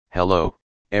Hello,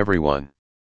 everyone.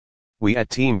 We at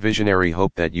Team Visionary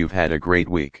hope that you've had a great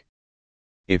week.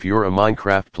 If you're a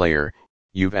Minecraft player,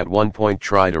 you've at one point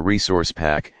tried a resource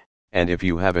pack, and if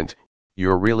you haven't,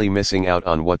 you're really missing out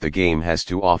on what the game has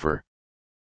to offer.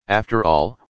 After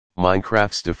all,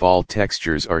 Minecraft's default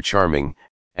textures are charming,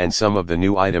 and some of the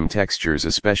new item textures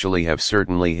especially have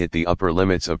certainly hit the upper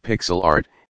limits of pixel art,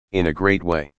 in a great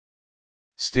way.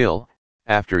 Still,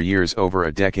 after years over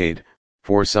a decade,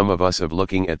 for some of us of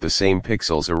looking at the same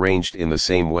pixels arranged in the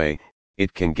same way,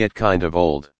 it can get kind of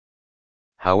old.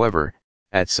 However,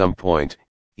 at some point,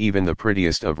 even the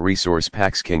prettiest of resource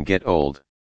packs can get old.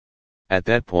 At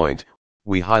that point,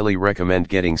 we highly recommend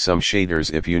getting some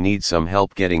shaders if you need some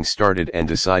help getting started and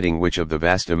deciding which of the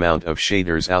vast amount of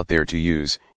shaders out there to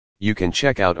use. You can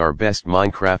check out our best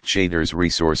Minecraft shaders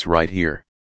resource right here.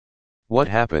 What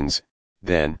happens,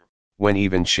 then, when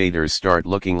even shaders start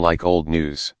looking like old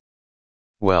news?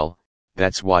 Well,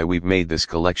 that's why we've made this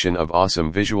collection of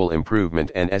awesome visual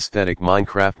improvement and aesthetic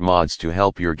Minecraft mods to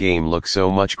help your game look so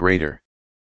much greater.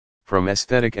 From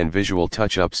aesthetic and visual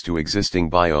touch-ups to existing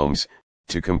biomes,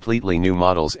 to completely new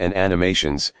models and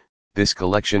animations, this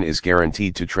collection is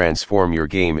guaranteed to transform your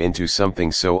game into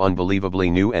something so unbelievably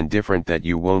new and different that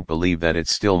you won't believe that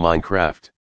it's still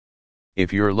Minecraft.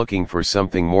 If you're looking for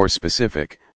something more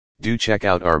specific, do check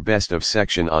out our best of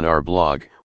section on our blog,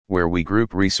 where we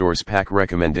group resource pack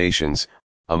recommendations,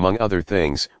 among other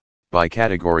things, by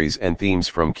categories and themes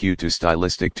from cute to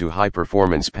stylistic to high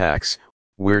performance packs.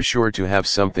 We're sure to have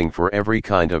something for every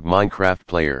kind of Minecraft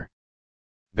player.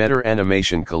 Better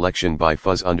Animation Collection by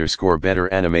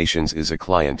Fuzz_Better Animations is a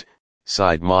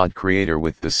client-side mod creator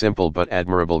with the simple but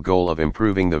admirable goal of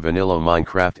improving the vanilla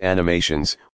Minecraft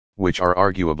animations, which are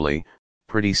arguably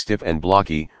pretty stiff and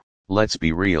blocky. Let's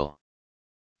be real.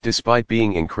 Despite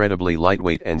being incredibly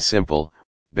lightweight and simple,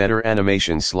 Better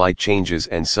Animation's slight changes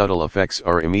and subtle effects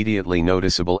are immediately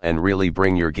noticeable and really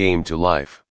bring your game to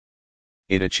life.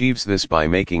 It achieves this by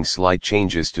making slight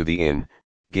changes to the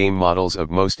in-game models of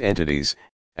most entities,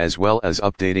 as well as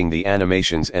updating the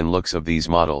animations and looks of these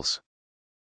models.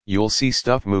 You'll see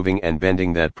stuff moving and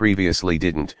bending that previously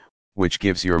didn't, which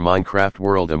gives your Minecraft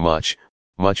world a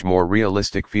much more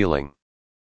realistic feeling.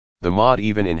 The mod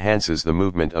even enhances the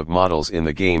movement of models in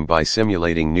the game by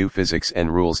simulating new physics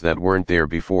and rules that weren't there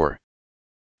before.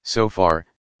 So far,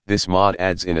 this mod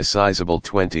adds in a sizable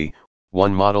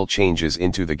 21 model changes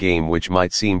into the game, which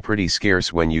might seem pretty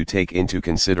scarce when you take into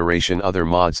consideration other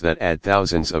mods that add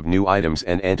thousands of new items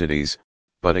and entities,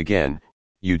 but again,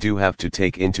 you do have to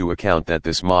take into account that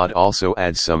this mod also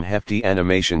adds some hefty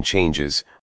animation changes,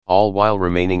 all while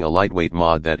remaining a lightweight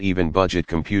mod that even budget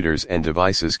computers and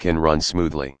devices can run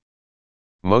smoothly.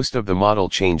 Most of the model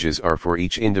changes are for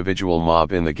each individual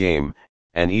mob in the game,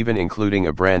 and even including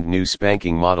a brand new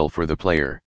spanking model for the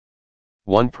player.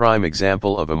 One prime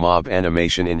example of a mob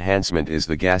animation enhancement is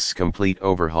the Ghast's complete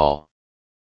overhaul.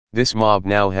 This mob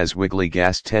now has wiggly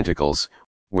ghast tentacles,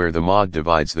 where the mod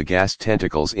divides the ghast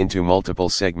tentacles into multiple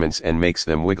segments and makes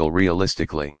them wiggle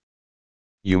realistically.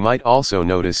 You might also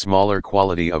notice smaller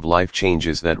quality of life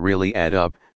changes that really add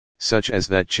up, such as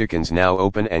that chickens now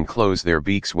open and close their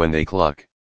beaks when they cluck.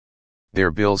 Their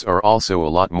bills are also a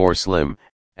lot more slim,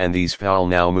 and these fowl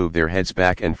now move their heads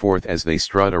back and forth as they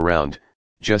strut around,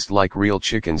 just like real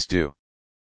chickens do.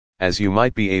 As you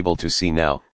might be able to see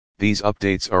now, these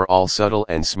updates are all subtle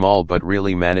and small but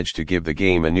really manage to give the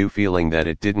game a new feeling that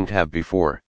it didn't have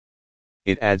before.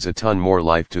 It adds a ton more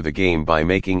life to the game by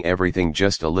making everything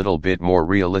just a little bit more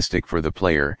realistic for the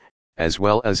player, as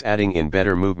well as adding in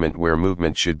better movement where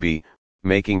movement should be,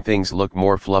 making things look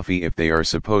more fluffy if they are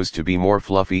supposed to be more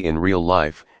fluffy in real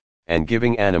life, and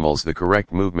giving animals the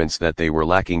correct movements that they were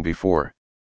lacking before.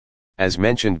 As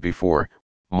mentioned before,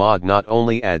 mod not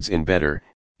only adds in better,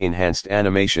 enhanced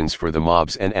animations for the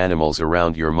mobs and animals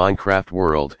around your Minecraft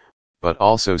world, but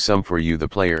also some for you the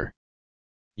player.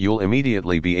 You'll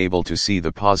immediately be able to see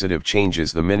the positive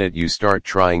changes the minute you start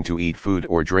trying to eat food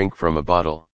or drink from a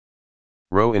bottle,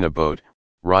 row in a boat,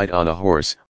 ride on a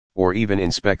horse, or even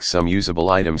inspect some usable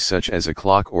items such as a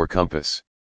clock or compass.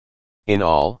 In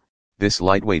all, this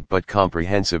lightweight but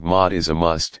comprehensive mod is a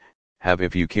must-have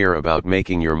if you care about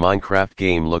making your Minecraft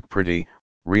game look pretty,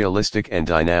 realistic and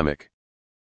dynamic.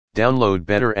 Download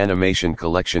Better Animation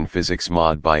Collection Physics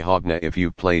mod by Hogna. If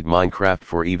you've played Minecraft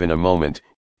for even a moment,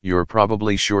 you're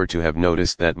probably sure to have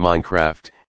noticed that Minecraft,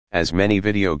 as many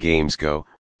video games go,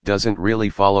 doesn't really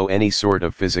follow any sort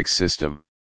of physics system.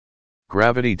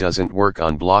 Gravity doesn't work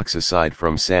on blocks aside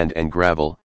from sand and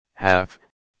gravel,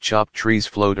 chopped trees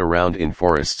float around in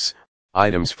forests,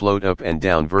 items float up and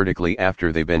down vertically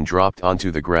after they've been dropped onto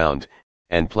the ground,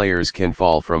 and players can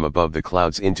fall from above the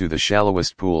clouds into the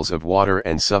shallowest pools of water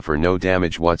and suffer no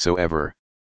damage whatsoever.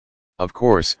 Of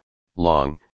course,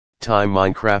 long-time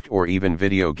Minecraft or even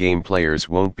video game players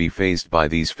won't be fazed by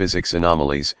these physics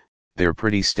anomalies, they're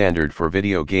pretty standard for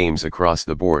video games across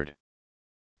the board.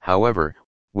 However,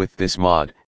 with this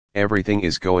mod, everything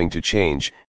is going to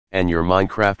change, and your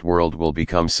Minecraft world will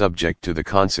become subject to the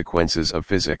consequences of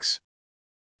physics.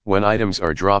 When items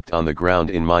are dropped on the ground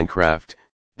in Minecraft,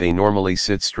 they normally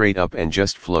sit straight up and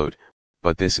just float,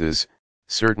 but this is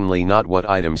certainly not what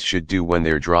items should do when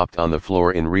they're dropped on the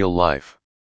floor in real life.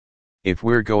 If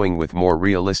we're going with more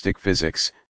realistic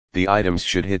physics, the items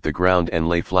should hit the ground and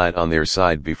lay flat on their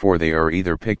side before they are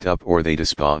either picked up or they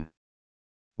despawn.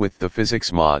 With the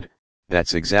physics mod,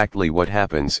 that's exactly what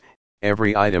happens.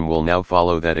 Every item will now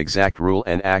follow that exact rule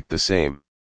and act the same.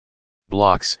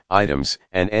 Blocks, items,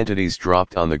 and entities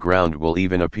dropped on the ground will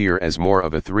even appear as more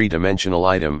of a three-dimensional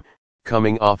item,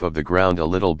 coming off of the ground a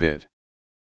little bit.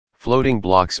 Floating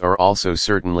blocks are also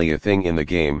certainly a thing in the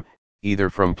game, either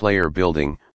from player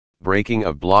building, breaking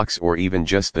of blocks, or even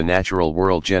just the natural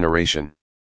world generation.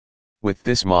 With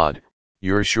this mod,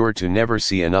 you're sure to never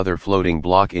see another floating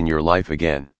block in your life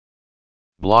again.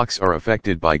 Blocks are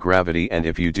affected by gravity, and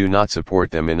if you do not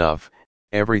support them enough,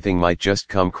 everything might just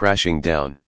come crashing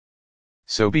down.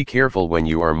 So be careful when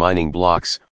you are mining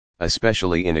blocks,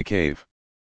 especially in a cave.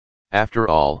 After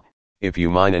all, if you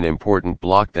mine an important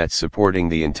block that's supporting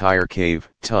the entire cave,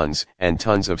 tons and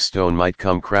tons of stone might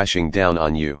come crashing down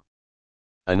on you.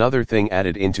 Another thing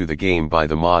added into the game by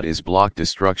the mod is block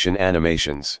destruction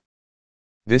animations.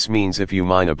 This means if you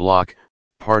mine a block,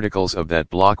 particles of that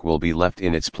block will be left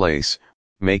in its place,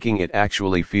 making it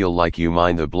actually feel like you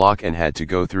mined the block and had to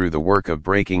go through the work of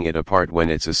breaking it apart when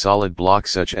it's a solid block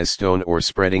such as stone, or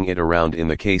spreading it around in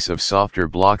the case of softer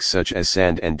blocks such as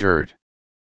sand and dirt.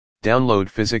 Download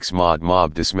physics mod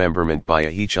Mob Dismemberment by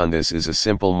Ahichan. This is a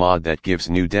simple mod that gives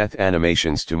new death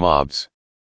animations to mobs.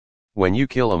 When you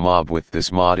kill a mob with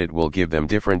this mod, it will give them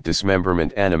different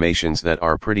dismemberment animations that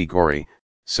are pretty gory,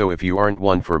 so if you aren't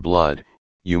one for blood,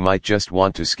 you might just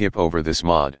want to skip over this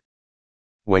mod.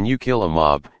 When you kill a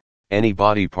mob, any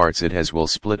body parts it has will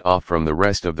split off from the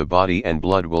rest of the body and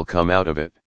blood will come out of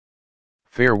it.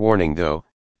 Fair warning though,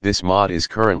 this mod is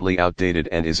currently outdated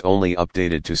and is only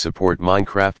updated to support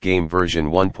Minecraft game version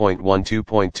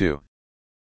 1.12.2.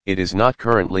 It is not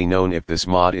currently known if this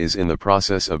mod is in the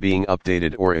process of being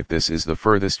updated or if this is the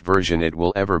furthest version it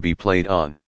will ever be played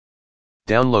on.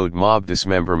 Download Mob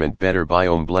Dismemberment Better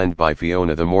Biome Blend by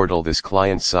Fiona the Mortal. This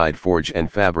client-side Forge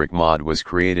and Fabric mod was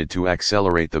created to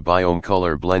accelerate the biome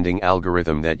color blending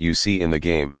algorithm that you see in the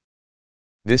game.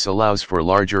 This allows for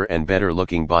larger and better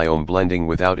looking biome blending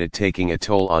without it taking a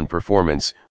toll on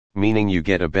performance, meaning you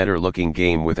get a better looking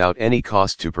game without any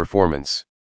cost to performance.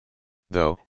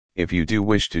 Though, if you do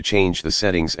wish to change the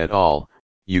settings at all,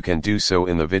 you can do so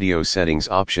in the video settings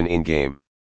option in-game.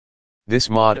 This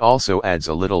mod also adds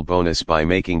a little bonus by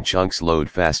making chunks load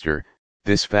faster.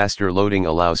 This faster loading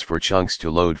allows for chunks to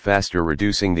load faster,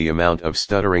 reducing the amount of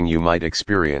stuttering you might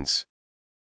experience.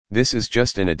 This is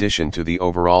just an addition to the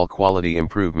overall quality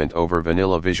improvement over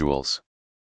vanilla visuals.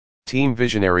 Team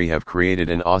Visionary have created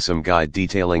an awesome guide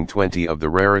detailing 20 of the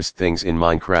rarest things in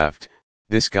Minecraft.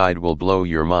 This guide will blow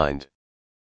your mind.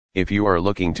 If you are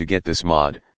looking to get this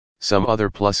mod, some other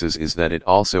pluses is that it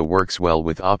also works well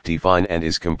with Optifine and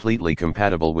is completely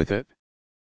compatible with it.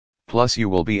 Plus you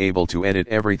will be able to edit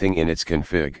everything in its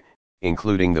config,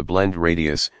 including the blend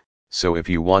radius, so if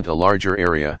you want a larger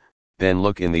area, then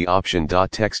look in the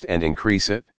option.txt and increase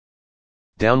it.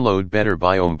 Download Better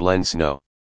Biome Blend Snow.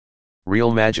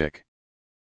 Real Magic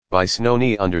by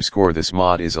Snowny_. This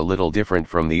mod is a little different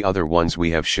from the other ones we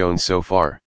have shown so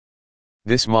far.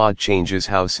 This mod changes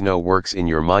how snow works in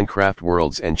your Minecraft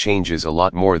worlds and changes a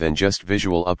lot more than just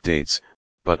visual updates,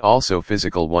 but also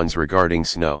physical ones regarding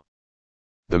snow.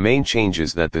 The main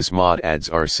changes that this mod adds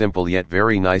are simple yet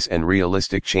very nice and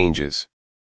realistic changes.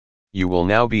 You will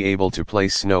now be able to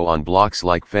place snow on blocks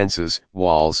like fences,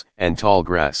 walls, and tall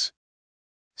grass.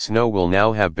 Snow will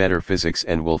now have better physics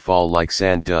and will fall like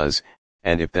sand does,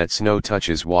 and if that snow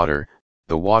touches water,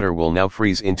 the water will now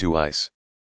freeze into ice.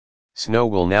 Snow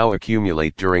will now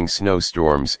accumulate during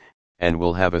snowstorms, and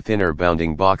will have a thinner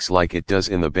bounding box like it does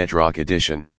in the Bedrock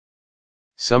edition.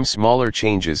 Some smaller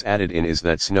changes added in is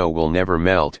that snow will never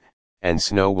melt, and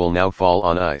snow will now fall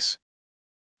on ice.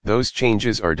 Those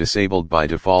changes are disabled by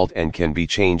default and can be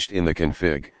changed in the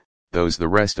config. The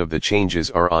rest of the changes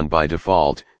are on by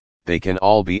default, they can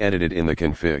all be edited in the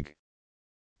config.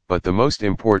 But the most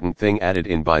important thing added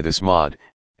in by this mod,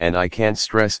 and I can't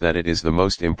stress that it is the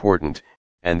most important,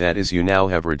 and that is you now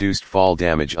have reduced fall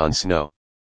damage on snow.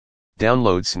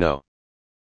 Download Snow.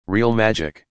 Real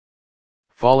magic.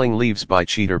 Falling Leaves by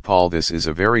Cheater-Paul. This is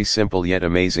a very simple yet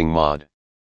amazing mod.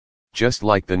 Just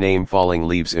like the name Falling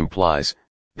Leaves implies,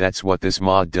 that's what this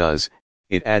mod does,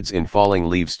 it adds in falling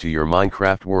leaves to your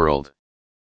Minecraft world.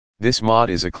 This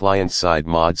mod is a client-side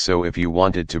mod, so if you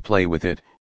wanted to play with it,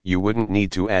 you wouldn't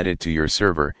need to add it to your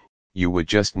server, you would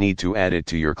just need to add it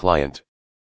to your client.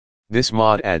 This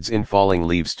mod adds in falling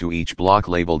leaves to each block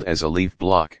labeled as a leaf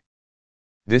block.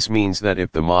 This means that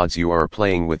if the mods you are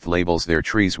playing with labels their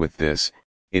trees with this,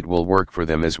 it will work for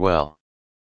them as well.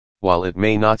 While it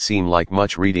may not seem like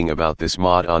much reading about this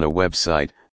mod on a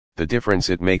website, the difference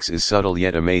it makes is subtle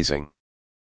yet amazing.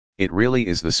 It really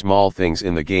is the small things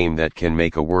in the game that can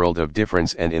make a world of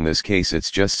difference, and in this case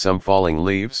it's just some falling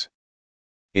leaves.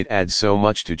 It adds so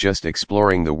much to just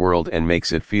exploring the world and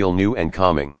makes it feel new and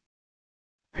calming.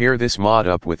 Pair this mod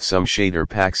up with some shader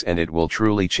packs and it will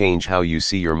truly change how you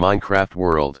see your Minecraft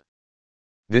world.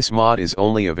 This mod is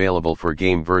only available for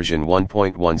game version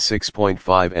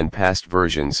 1.16.5 and past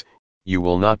versions. You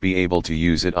will not be able to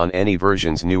use it on any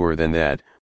versions newer than that,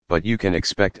 but you can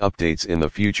expect updates in the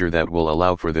future that will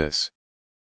allow for this.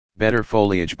 Better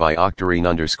Foliage by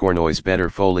Octarine_Noise. Better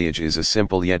Foliage is a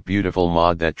simple yet beautiful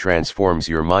mod that transforms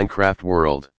your Minecraft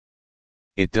world.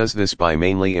 It does this by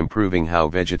mainly improving how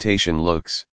vegetation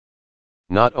looks.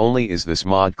 Not only is this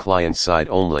mod client-side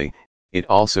only, it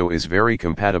also is very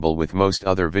compatible with most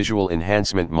other visual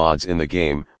enhancement mods in the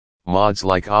game, mods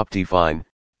like Optifine,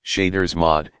 Shaders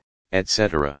Mod,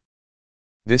 etc.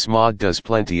 This mod does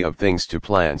plenty of things to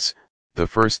plants. The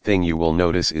first thing you will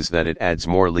notice is that it adds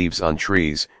more leaves on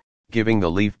trees, giving the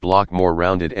leaf block more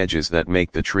rounded edges that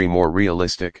make the tree more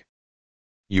realistic.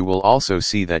 You will also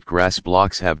see that grass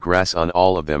blocks have grass on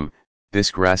all of them. This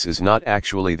grass is not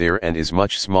actually there and is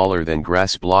much smaller than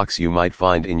grass blocks you might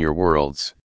find in your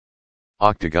worlds.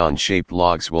 Octagon-shaped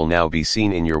logs will now be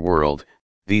seen in your world.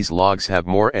 These logs have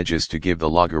more edges to give the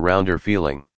log-arounder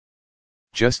feeling.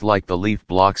 Just like the leaf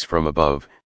blocks from above,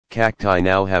 cacti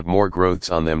now have more growths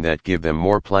on them that give them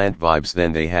more plant vibes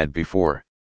than they had before.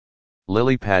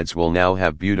 Lily pads will now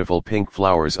have beautiful pink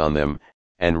flowers on them,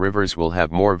 and rivers will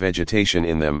have more vegetation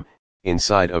in them,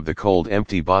 inside of the cold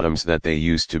empty bottoms that they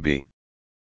used to be.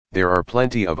 There are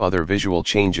plenty of other visual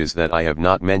changes that I have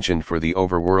not mentioned for the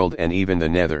overworld and even the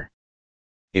nether.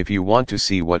 If you want to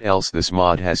see what else this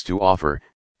mod has to offer,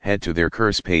 head to their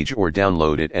curse page or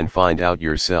download it and find out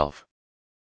yourself.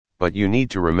 But you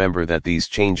need to remember that these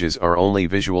changes are only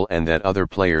visual and that other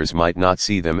players might not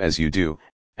see them as you do,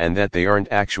 and that they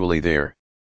aren't actually there.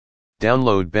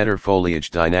 Download Better Foliage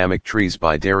Dynamic Trees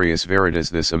by Darius Veritas.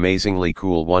 This amazingly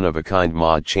cool one-of-a-kind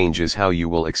mod changes how you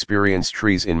will experience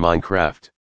trees in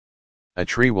Minecraft. A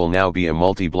tree will now be a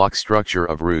multi-block structure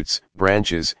of roots,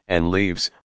 branches, and leaves,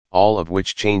 all of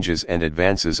which changes and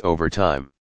advances over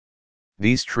time.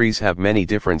 These trees have many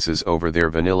differences over their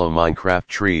vanilla Minecraft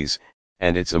trees,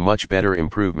 and it's a much better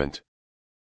improvement.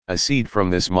 A seed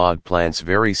from this mod plants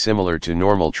very similar to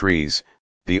normal trees.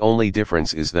 The only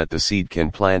difference is that the seed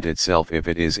can plant itself if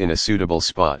it is in a suitable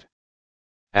spot.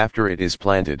 After it is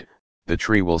planted, the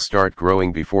tree will start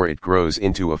growing before it grows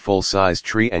into a full-sized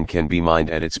tree and can be mined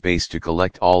at its base to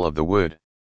collect all of the wood.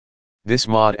 This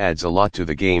mod adds a lot to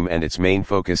the game and its main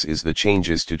focus is the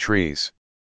changes to trees.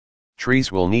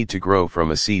 Trees will need to grow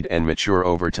from a seed and mature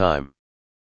over time.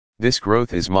 This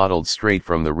growth is modeled straight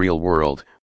from the real world,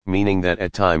 meaning that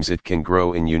at times it can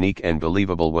grow in unique and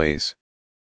believable ways.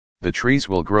 The trees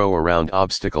will grow around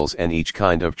obstacles and each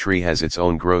kind of tree has its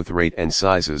own growth rate and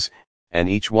sizes, and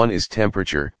each one is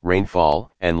temperature,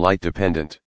 rainfall, and light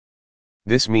dependent.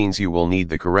 This means you will need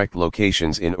the correct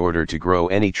locations in order to grow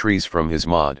any trees from his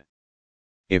mod.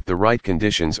 If the right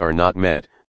conditions are not met,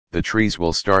 the trees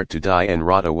will start to die and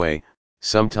rot away,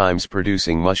 sometimes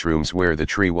producing mushrooms where the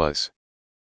tree was.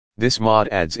 This mod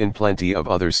adds in plenty of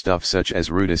other stuff such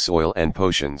as Rootosoil and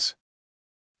potions.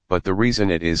 But the reason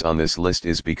it is on this list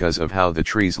is because of how the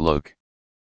trees look.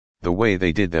 The way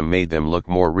they did them made them look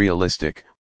more realistic,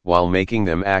 while making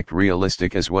them act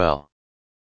realistic as well.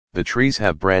 The trees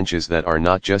have branches that are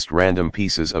not just random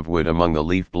pieces of wood among the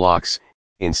leaf blocks.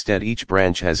 Instead, each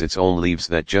branch has its own leaves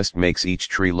that just makes each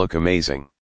tree look amazing.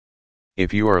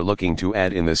 If you are looking to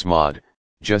add in this mod,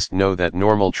 just know that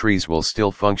normal trees will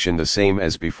still function the same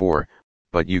as before,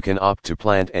 but you can opt to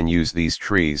plant and use these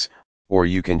trees, or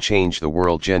you can change the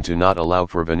world gen to not allow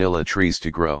for vanilla trees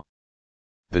to grow.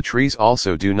 The trees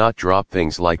also do not drop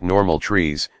things like normal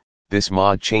trees. This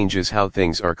mod changes how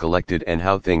things are collected and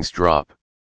how things drop.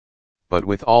 But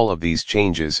with all of these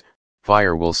changes,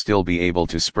 fire will still be able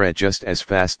to spread just as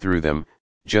fast through them,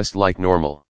 just like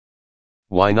normal.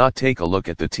 Why not take a look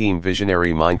at the Team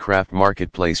Visionary Minecraft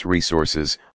Marketplace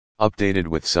resources, updated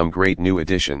with some great new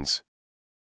additions.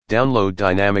 Download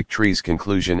Dynamic Trees.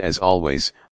 Conclusion. As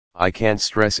always, I can't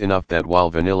stress enough that while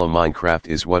vanilla Minecraft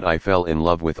is what I fell in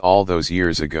love with all those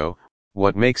years ago,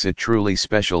 what makes it truly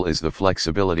special is the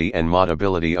flexibility and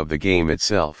modability of the game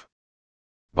itself.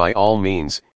 By all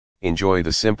means, enjoy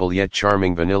the simple yet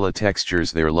charming vanilla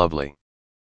textures, they're lovely.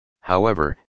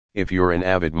 However, if you're an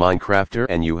avid Minecrafter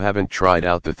and you haven't tried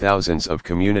out the thousands of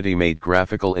community-made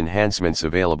graphical enhancements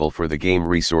available for the game,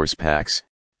 resource packs,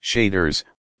 shaders,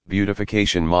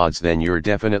 beautification mods, then you're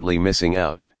definitely missing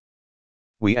out.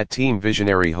 We at Team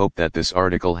Visionary hope that this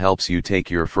article helps you take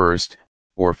your first,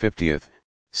 or 50th,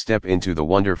 step into the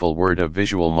wonderful world of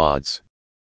visual mods.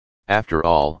 After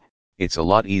all, it's a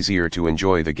lot easier to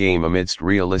enjoy the game amidst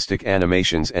realistic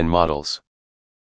animations and models.